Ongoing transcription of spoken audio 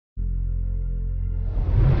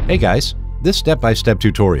Hey guys, this step-by-step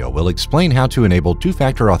tutorial will explain how to enable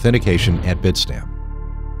two-factor authentication at Bitstamp.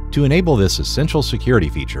 To enable this essential security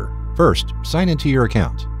feature, first sign into your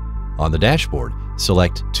account. On the dashboard,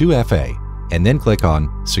 select 2FA and then click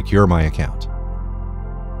on Secure My Account.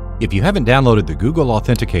 If you haven't downloaded the Google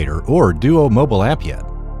Authenticator or Duo mobile app yet,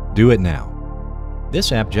 do it now.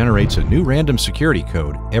 This app generates a new random security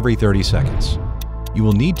code every 30 seconds. You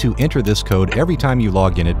will need to enter this code every time you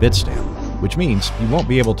log in at Bitstamp, which means you won't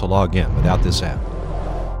be able to log in without this app.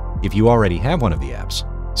 If you already have one of the apps,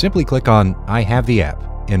 simply click on I have the app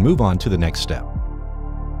and move on to the next step.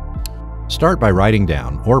 Start by writing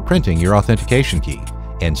down or printing your authentication key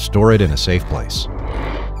and store it in a safe place.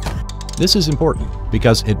 This is important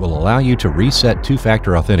because it will allow you to reset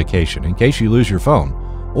two-factor authentication in case you lose your phone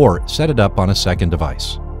or set it up on a second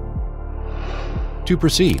device. To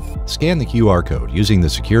proceed, scan the QR code using the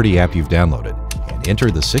security app you've downloaded and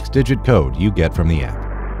enter the 6-digit code you get from the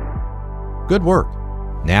app. Good work!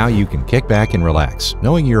 Now you can kick back and relax,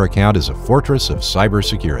 knowing your account is a fortress of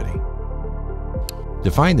cybersecurity.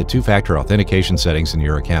 Define the two-factor authentication settings in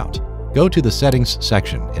your account. Go to the Settings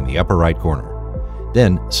section in the upper right corner.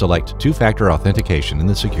 Then select Two-Factor Authentication in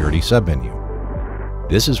the Security submenu.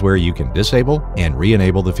 This is where you can disable and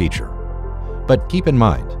re-enable the feature. But keep in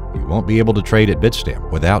mind, you won't be able to trade at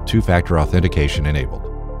Bitstamp without two-factor authentication enabled.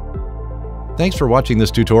 Thanks for watching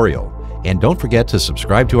this tutorial, and don't forget to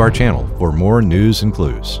subscribe to our channel for more news and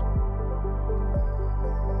clues.